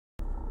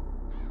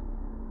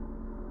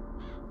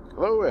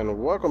Hello and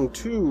welcome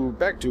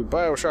back to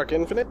BioShock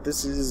Infinite.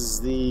 This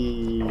is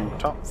the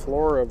top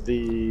floor of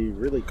the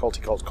really culty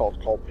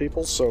cult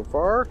people so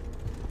far.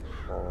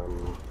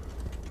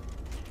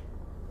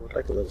 Would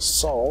like a little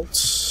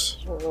salt.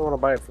 I don't want to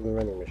buy it from the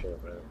vending machine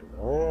if I have to.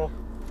 Oh,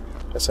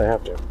 guess I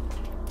have to.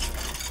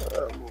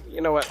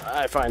 You know what?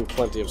 I find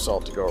plenty of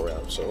salt to go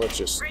around, so let's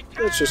just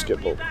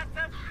get moving.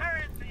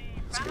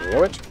 Speaking of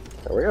which,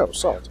 there we go,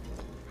 salt.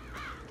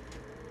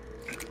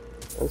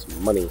 That's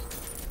money.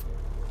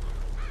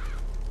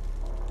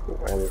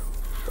 And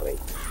money.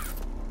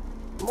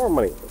 More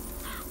money.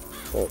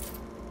 Oh.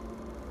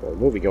 Got a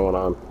movie going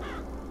on.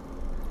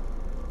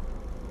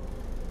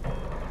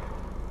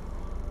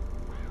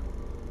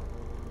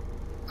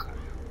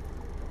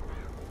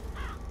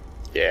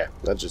 Yeah,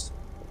 that just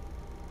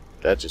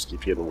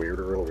keeps getting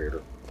weirder and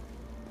weirder.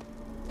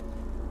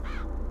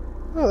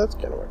 Oh, that's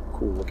kind of a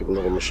cool looking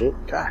little machine.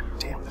 God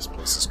damn, this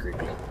place is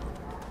creepy.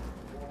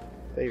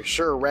 They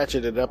sure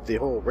ratcheted up the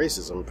whole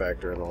racism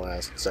factor in the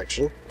last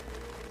section.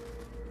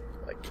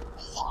 Like,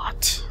 a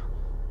lot.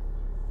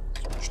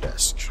 Storage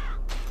desk.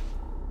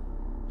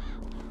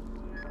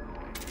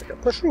 Like a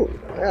machine.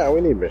 Yeah,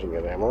 we need machine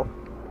gun ammo.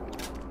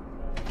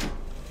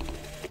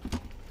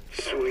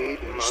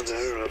 Sweet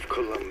Mother of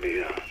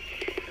Columbia,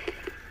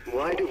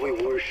 why do we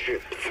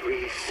worship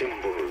three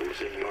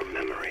symbols in your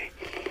memory?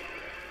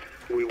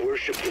 We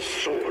worship the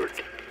sword,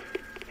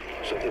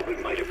 so that we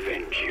might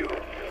avenge you.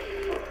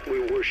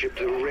 We worship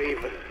the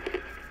raven,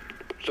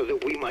 so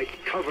that we might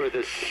cover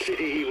the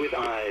city with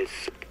eyes.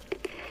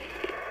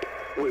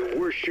 We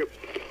worship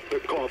the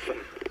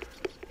coffin,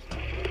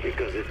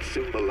 because it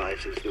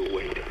symbolizes the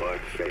weight of our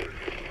faith.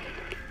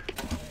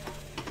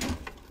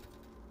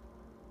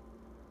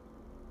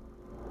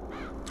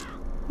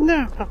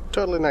 No,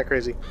 totally not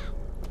crazy.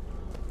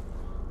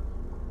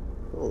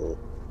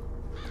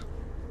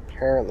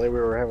 Apparently we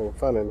were having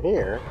fun in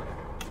here.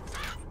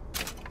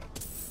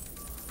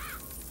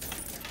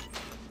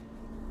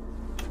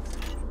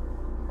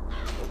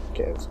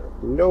 Okay, so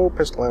no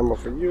pistol ammo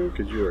for you,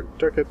 because you are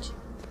DeWitt.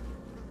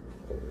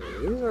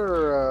 These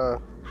are,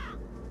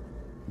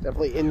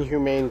 definitely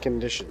inhumane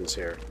conditions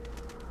here.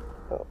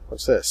 Oh,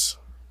 what's this?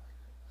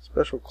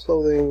 Special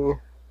clothing.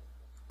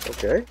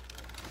 Okay.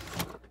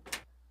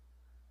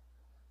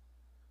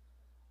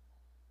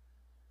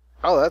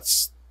 Oh,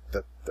 that's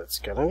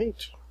kind of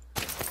neat.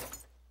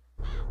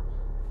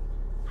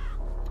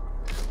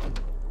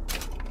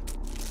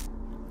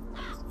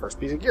 First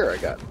piece of gear I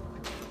got.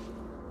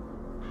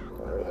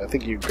 I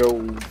think you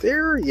go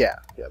there. Yeah,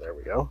 there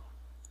we go.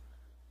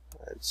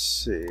 Let's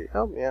see.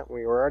 Oh, yeah,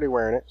 we were already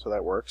wearing it, so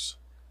that works.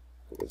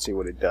 You can see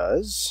what it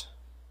does.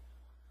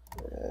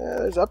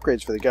 There's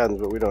upgrades for the guns,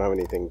 but we don't have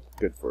anything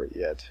good for it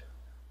yet.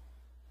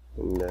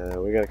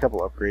 And we got a couple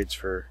upgrades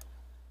for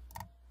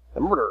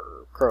the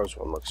Murder Crows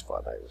one. Looks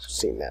fun. I've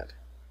seen that.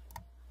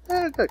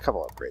 Got a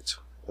couple upgrades,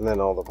 and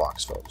then all the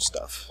Vox phone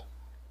stuff.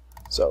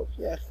 So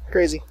yeah,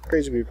 crazy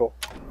people.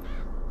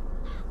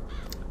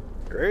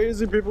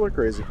 Crazy people are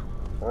crazy.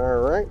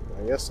 Alright,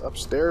 I guess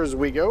upstairs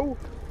we go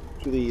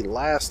to the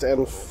last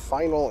and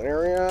final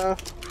area.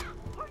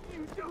 Why do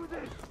you do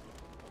this?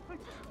 I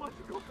just want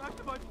to go back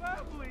to my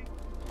family.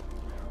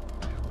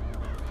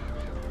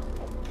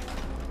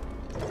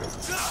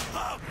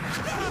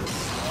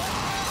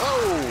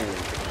 Oh!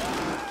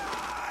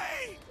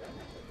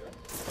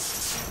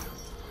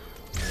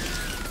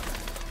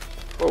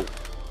 Whoa.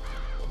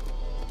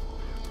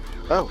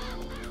 Oh.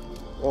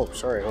 Oh,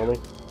 sorry, homie.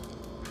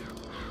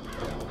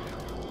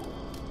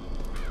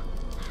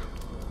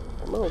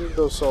 I'm gonna leave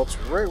those salts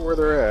right where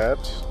they're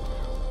at.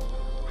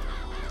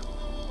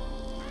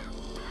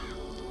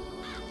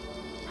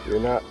 You're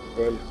not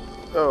going...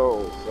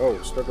 Oh,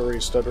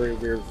 stuttery,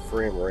 weird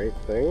frame rate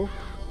thing.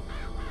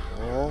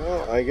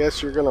 Well, I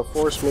guess you're gonna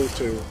force me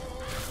to...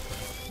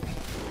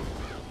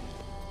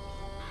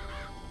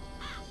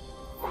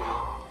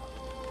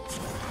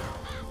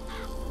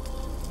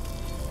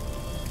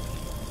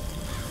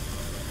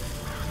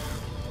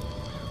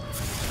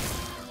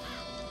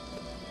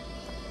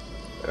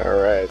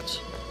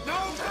 Alright. No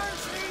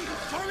mercy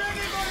for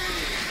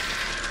anybody!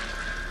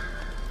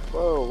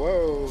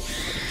 Whoa.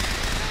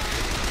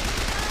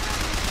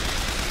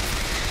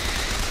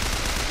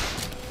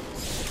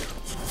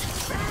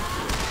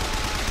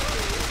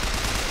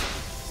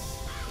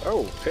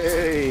 Oh,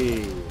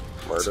 hey!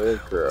 Murder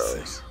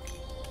Crows.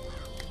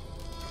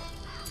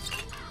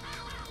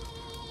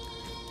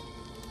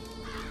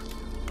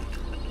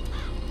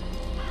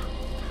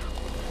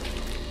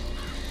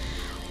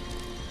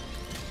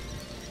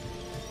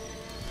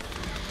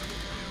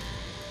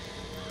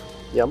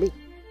 Yummy.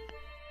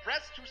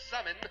 Press to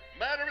summon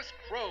murderous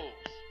crows.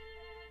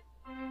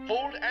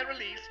 Hold and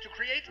release to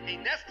create a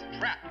nest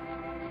trap.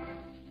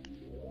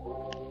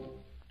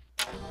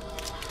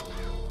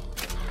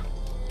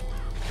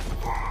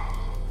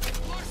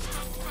 Flush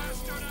the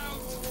bastard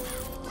out!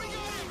 Bring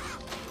him!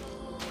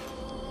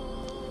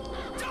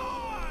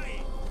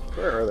 Die!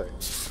 Where are they?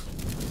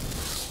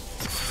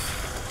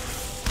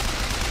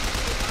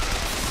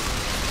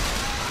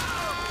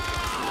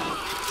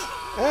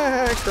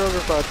 Crows are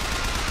fun.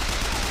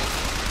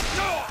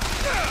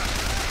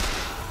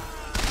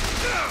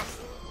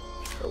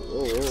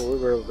 Oh,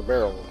 where's the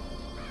barrel?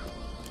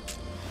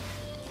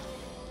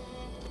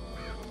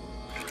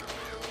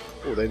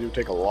 Oh, they do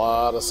take a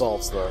lot of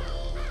salts, though.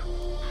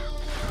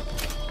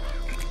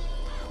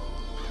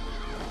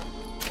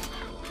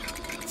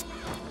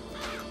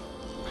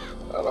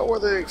 I don't know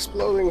whether the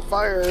exploding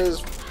fire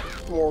is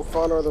more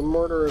fun or the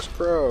murderous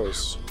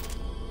crows.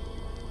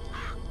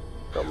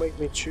 Don't make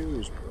me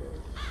choose, bro.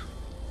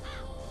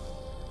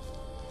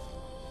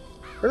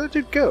 Where'd that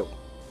dude go?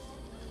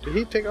 Did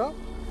he take off?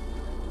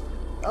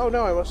 Oh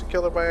no, I must have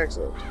killed it by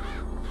accident.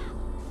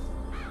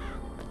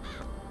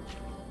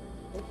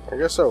 I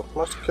guess so.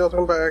 Must have killed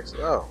him by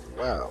accident. Oh,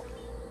 wow.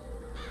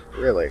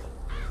 Really?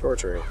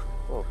 Torturing.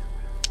 Oh.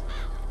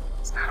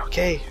 It's not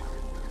okay.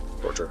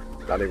 Torture.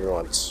 Not even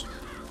once.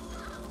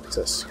 What's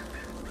this?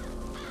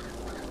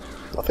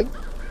 Nothing?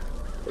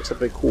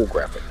 Except a cool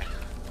graphic.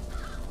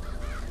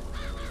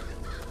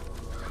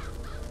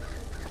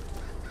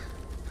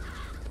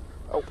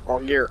 Oh,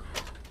 wrong gear.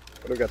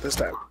 What do we got this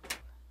time?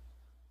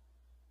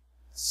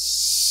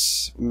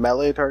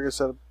 Melee target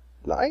setup.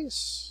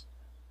 Nice.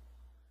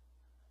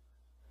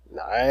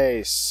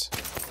 Nice.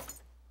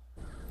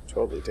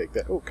 Totally take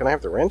that. Oh, can I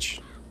have the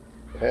wrench?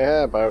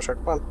 Yeah,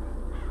 BioShock fun.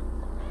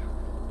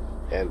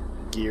 And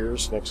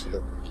gears next to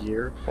the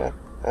gear. Huh?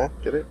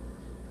 Get it?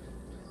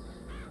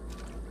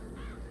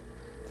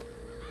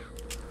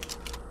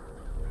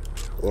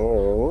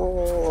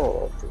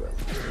 Oh,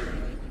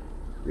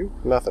 you?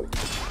 Nothing.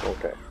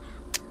 Okay.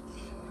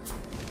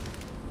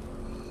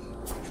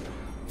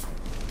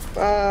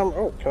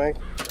 Oh, can I?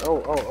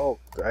 Oh,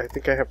 I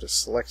think I have to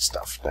select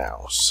stuff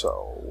now,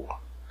 so...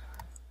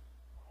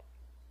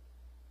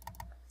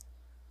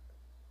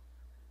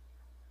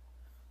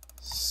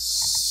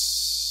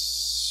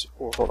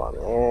 Oh, hold on.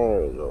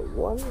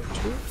 1, 2,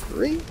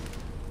 3?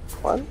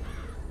 1?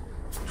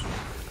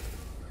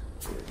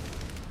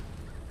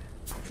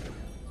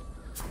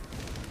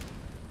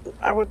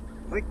 I would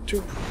like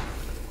to...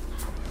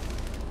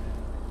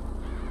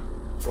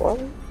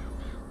 1?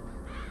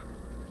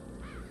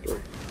 3.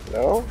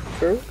 No?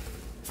 2?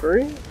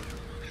 3?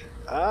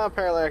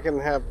 Apparently I can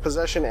have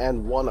possession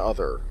and one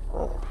other.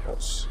 Oh,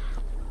 that's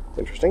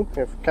interesting.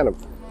 Kind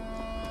of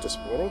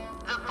disappointing.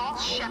 The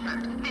false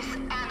shepherd, this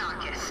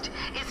anarchist,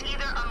 is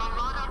either a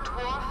mulatto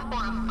dwarf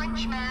or a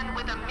French man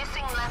with a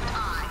missing left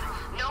eye.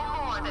 No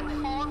more than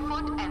 4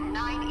 foot and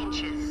 9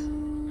 inches.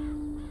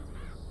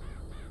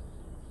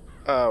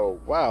 Oh,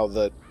 wow,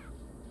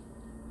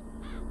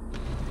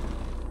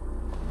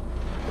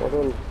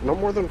 no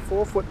more than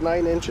 4 foot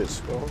 9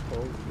 inches. Well,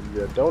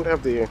 you don't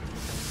have the...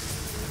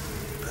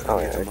 Oh,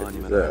 yeah, I could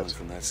do that.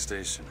 From that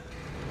station.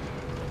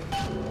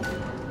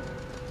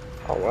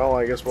 Oh, well,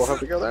 I guess we'll have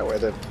to go that way,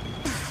 then.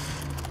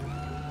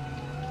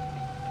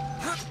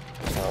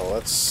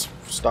 Let's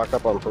stock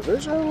up on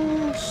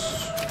provisions.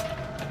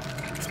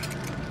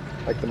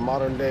 Like the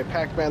modern-day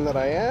Pac-Man that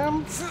I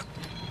am.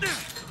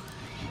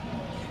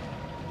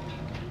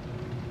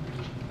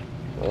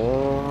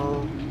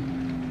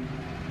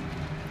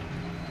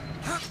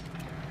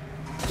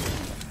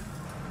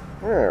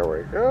 There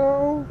we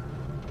go.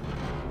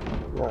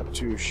 Not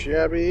too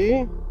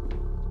shabby.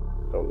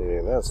 Don't need any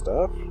of that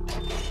stuff.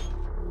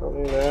 Don't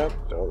need that.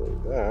 Don't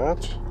need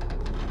that.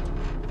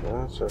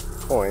 That's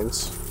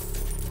coins.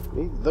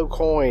 Need the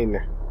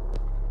coin.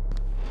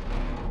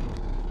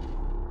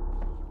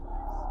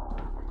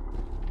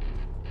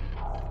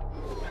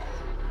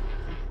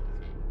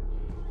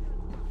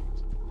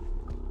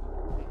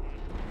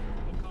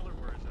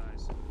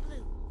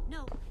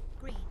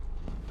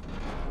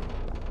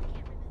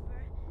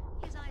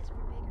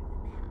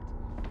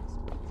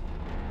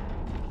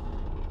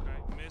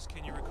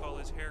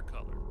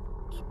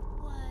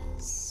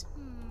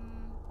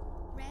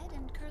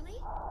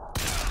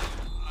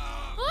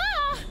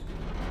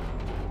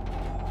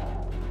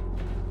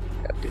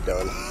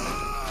 Done.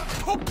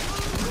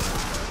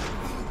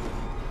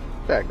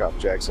 Back off,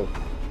 Jackson.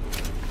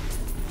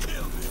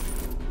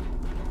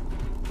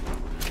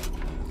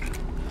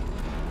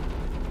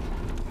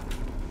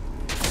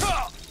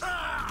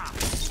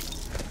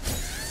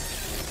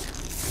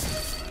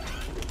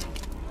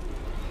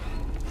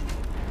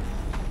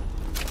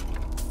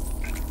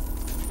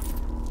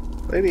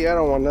 Lady, I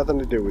don't want nothing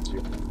to do with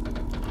you.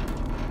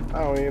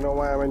 I don't even know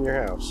why I'm in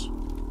your house.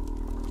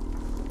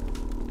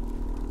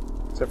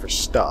 Except for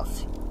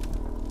stuff.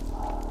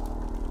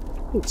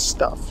 I need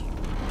stuff.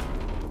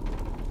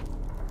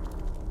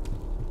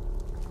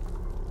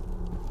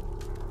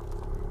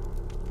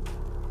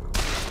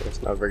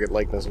 It's not a very good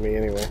likeness of me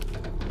anyway.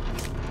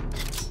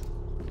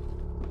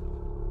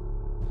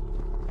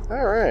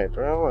 Alright,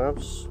 well,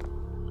 that's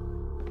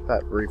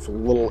that brief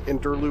little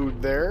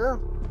interlude there.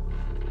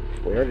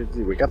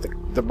 We got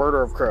the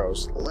murder of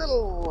crows. A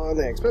little on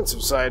the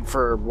expensive side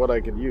for what I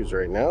could use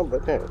right now,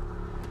 but hey.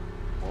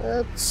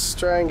 Let's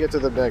try and get to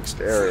the next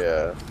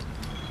area.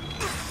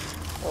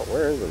 Oh,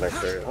 where is the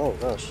next area? Oh,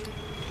 gosh.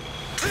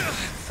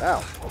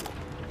 Ow.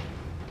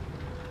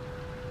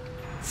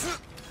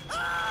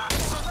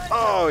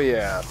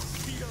 yeah.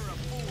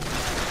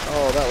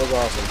 Oh, that was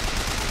awesome.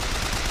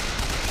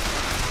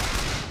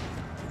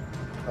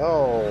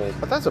 Oh,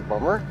 but that's a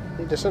bummer.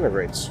 He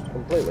disintegrates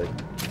completely.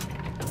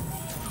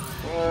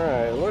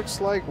 Alright, looks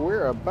like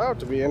we're about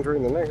to be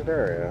entering the next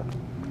area.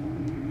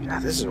 Yeah,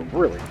 this is a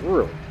really,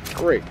 really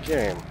great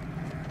game.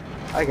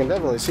 I can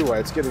definitely see why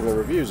it's getting the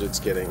reviews it's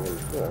getting.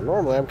 And, you know,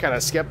 normally I'm kind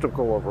of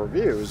skeptical of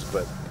reviews,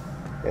 but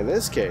in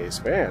this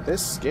case, man,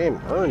 this game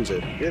earns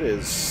it. It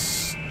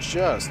is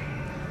just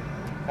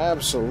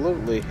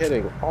absolutely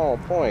hitting all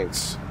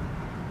points.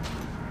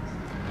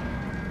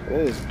 It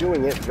is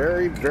doing it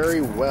very,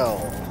 very well.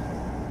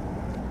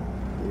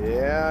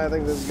 Yeah, I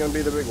think this is going to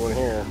be the big one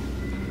here.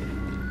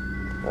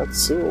 Let's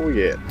see what we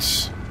get.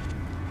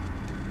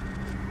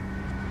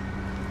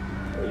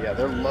 Oh, yeah,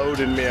 they're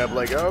loading me up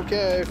like,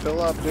 okay,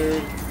 fill up,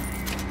 dude.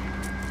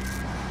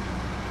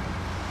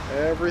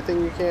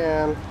 Everything you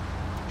can.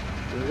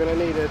 You're going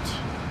to need it.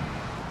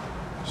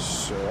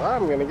 So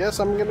I'm going to guess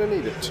I'm going to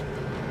need it.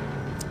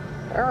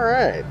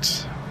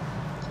 Alright.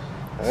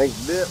 I think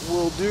that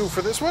will do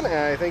for this one.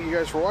 I thank you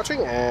guys for watching,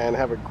 and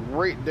have a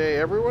great day,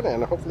 everyone,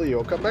 and hopefully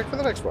you'll come back for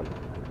the next one.